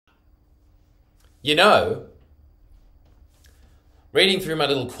You know, reading through my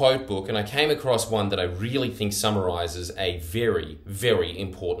little quote book, and I came across one that I really think summarizes a very, very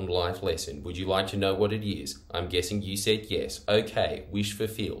important life lesson. Would you like to know what it is? I'm guessing you said yes. Okay, wish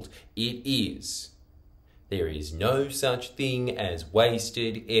fulfilled. It is: there is no such thing as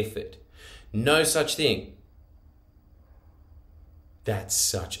wasted effort. No such thing. That's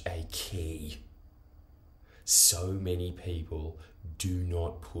such a key. So many people do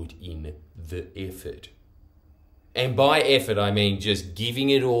not put in the effort. And by effort, I mean just giving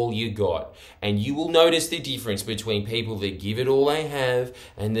it all you got. And you will notice the difference between people that give it all they have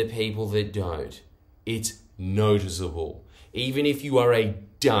and the people that don't. It's noticeable. Even if you are a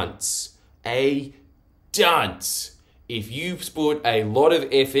dunce. A dunce. If you put a lot of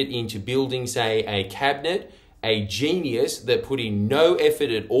effort into building, say, a cabinet, a genius that put in no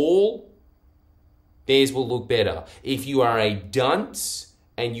effort at all, theirs will look better. If you are a dunce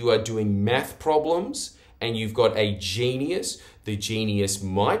and you are doing math problems and you've got a genius, the genius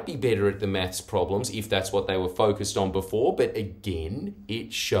might be better at the maths problems if that's what they were focused on before, but again,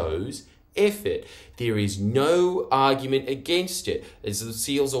 it shows effort. There is no argument against it. As the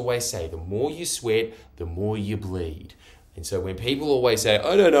SEALs always say, the more you sweat, the more you bleed. And so when people always say,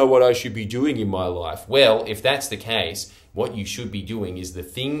 I don't know what I should be doing in my life. Well, if that's the case, what you should be doing is the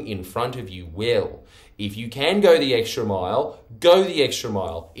thing in front of you well. If you can go the extra mile, go the extra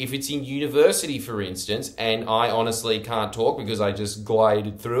mile. If it's in university, for instance, and I honestly can't talk because I just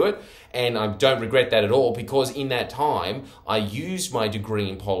glided through it, and I don't regret that at all, because in that time, I used my degree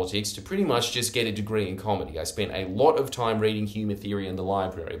in politics to pretty much just get a degree in comedy. I spent a lot of time reading humour theory in the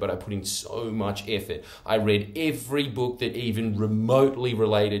library, but I put in so much effort. I read every book that even remotely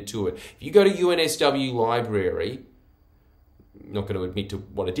related to it. If you go to UNSW library, I'm not going to admit to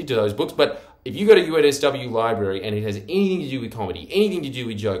what I did to those books, but if you go to UNSW library and it has anything to do with comedy, anything to do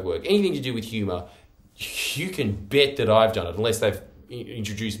with joke work, anything to do with humour, you can bet that I've done it, unless they've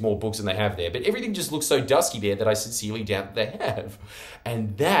introduced more books than they have there. But everything just looks so dusty there that I sincerely doubt they have.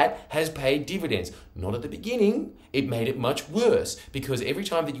 And that has paid dividends. Not at the beginning. It made it much worse, because every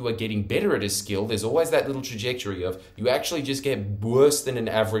time that you are getting better at a skill, there's always that little trajectory of you actually just get worse than an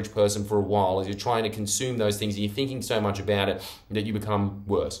average person for a while as you're trying to consume those things and you're thinking so much about it that you become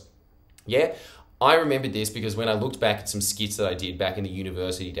worse. Yeah? I remembered this because when I looked back at some skits that I did back in the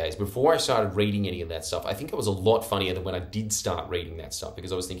university days, before I started reading any of that stuff, I think I was a lot funnier than when I did start reading that stuff,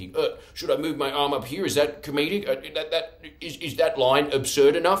 because I was thinking, should I move my arm up here? Is that comedic? Is that line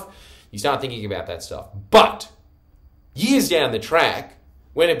absurd enough? You start thinking about that stuff. But years down the track,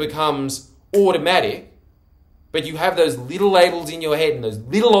 when it becomes automatic, but you have those little labels in your head and those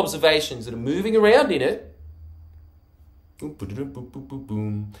little observations that are moving around in it,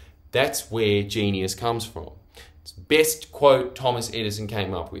 that's where genius comes from. It's the best quote Thomas Edison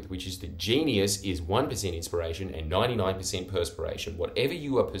came up with, which is that genius is 1% inspiration and 99% perspiration. Whatever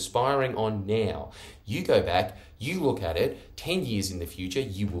you are perspiring on now, you go back, you look at it, 10 years in the future,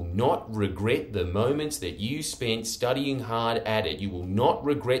 you will not regret the moments that you spent studying hard at it. You will not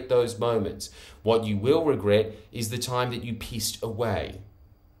regret those moments. What you will regret is the time that you pissed away.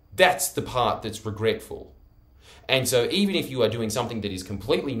 That's the part that's regretful. And so even if you are doing something that is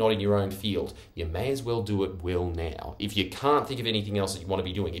completely not in your own field, you may as well do it well now. If you can't think of anything else that you want to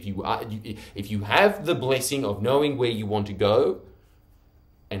be doing, if you have the blessing of knowing where you want to go,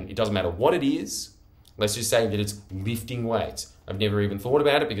 and it doesn't matter what it is, let's just say that it's lifting weights. I've never even thought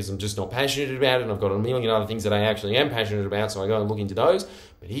about it because I'm just not passionate about it, and I've got a million other things that I actually am passionate about, so I go and look into those.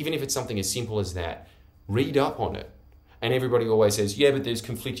 But even if it's something as simple as that, read up on it. And everybody always says, yeah, but there's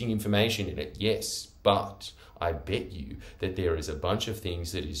conflicting information in it. Yes, but I bet you that there is a bunch of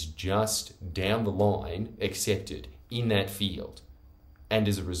things that is just down the line accepted in that field. And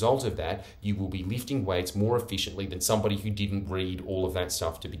as a result of that, you will be lifting weights more efficiently than somebody who didn't read all of that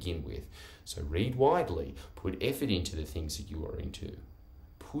stuff to begin with. So read widely, put effort into the things that you are into.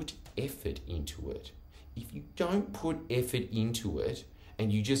 Put effort into it. If you don't put effort into it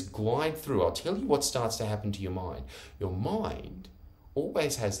and you just glide through, I'll tell you what starts to happen to your mind. Your mind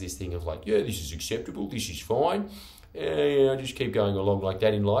always has this thing of like, yeah, this is acceptable, this is fine, I just keep going along like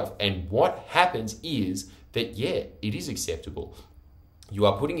that in life. And what happens is that, yeah, it is acceptable. You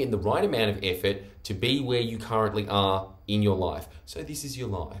are putting in the right amount of effort to be where you currently are in your life. So this is your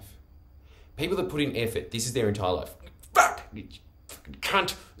life. People that put in effort, this is their entire life. Fuck, fucking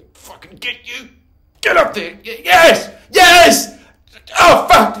cunt, fucking get you, get up there, yes, yes, oh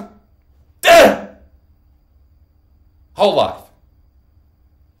fuck, whole life.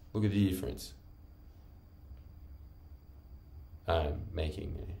 Look at the difference. I'm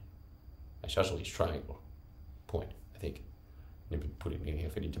making a isosceles triangle point, I think. never put any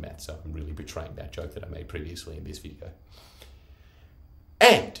effort into math, so I'm really betraying that joke that I made previously in this video.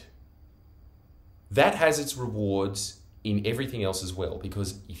 And that has its rewards in everything else as well,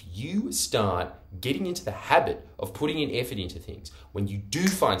 because if you start getting into the habit of putting in effort into things, when you do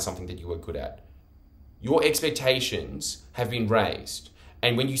find something that you are good at, your expectations have been raised.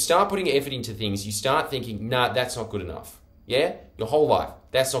 And when you start putting effort into things, you start thinking, nah, that's not good enough. Yeah? Your whole life,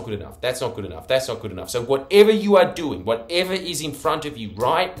 that's not good enough, that's not good enough, that's not good enough. So whatever you are doing, whatever is in front of you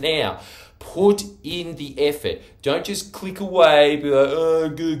right now, put in the effort. Don't just click away, be like, oh,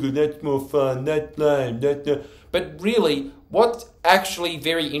 Google, that's more fun, that's lame, that's no. But really, what's actually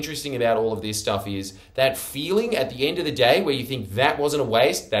very interesting about all of this stuff is that feeling at the end of the day where you think that wasn't a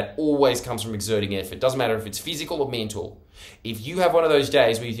waste, that always comes from exerting effort. Doesn't matter if it's physical or mental. If you have one of those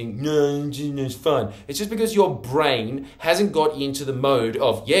days where you think, no, it's fun, it's just because your brain hasn't got into the mode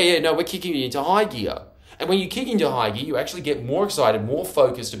of, no, we're kicking you into high gear. And when you kick into high gear, you actually get more excited, more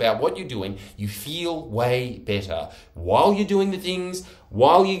focused about what you're doing. You feel way better. While you're doing the things,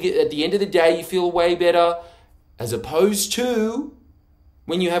 while you get, at the end of the day, you feel way better, as opposed to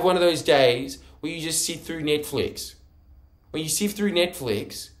when you have one of those days where you just sit through Netflix. When you sift through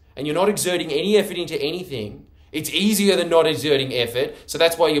Netflix and you're not exerting any effort into anything, it's easier than not exerting effort, so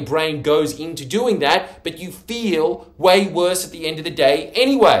that's why your brain goes into doing that, but you feel way worse at the end of the day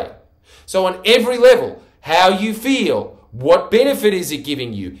anyway. So on every level, how you feel, what benefit is it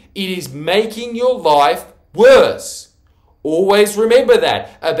giving you? It is making your life worse. Always remember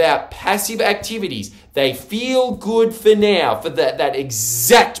that about passive activities. They feel good for now, for that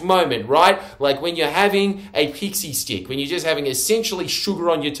exact moment, right? Like when you're having a pixie stick, when you're just having essentially sugar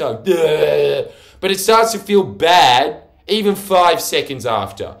on your tongue. But it starts to feel bad even 5 seconds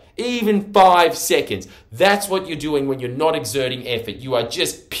after. Even 5 seconds. That's what you're doing when you're not exerting effort. You are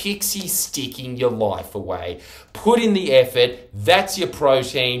just pixie sticking your life away. Put in the effort. That's your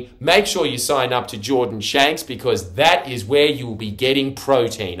protein. Make sure you sign up to Jordan Shanks, because that is where you will be getting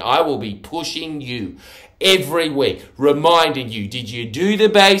protein. I will be pushing you every week, reminding you, did you do the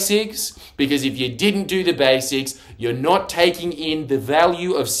basics? Because if you didn't do the basics, you're not taking in the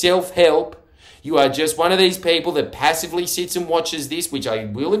value of self-help. You are just one of these people that passively sits and watches this, which I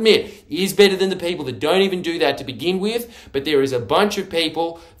will admit is better than the people that don't even do that to begin with. But there is a bunch of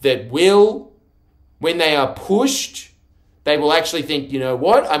people that will, when they are pushed, they will actually think, you know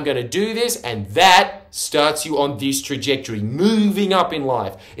what, I'm going to do this. And that starts you on this trajectory, moving up in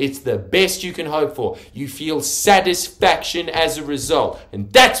life. It's the best you can hope for. You feel satisfaction as a result.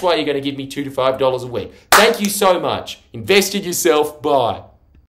 And that's why you're going to give me $2 to $5 a week. Thank you so much. Invest in yourself. Bye.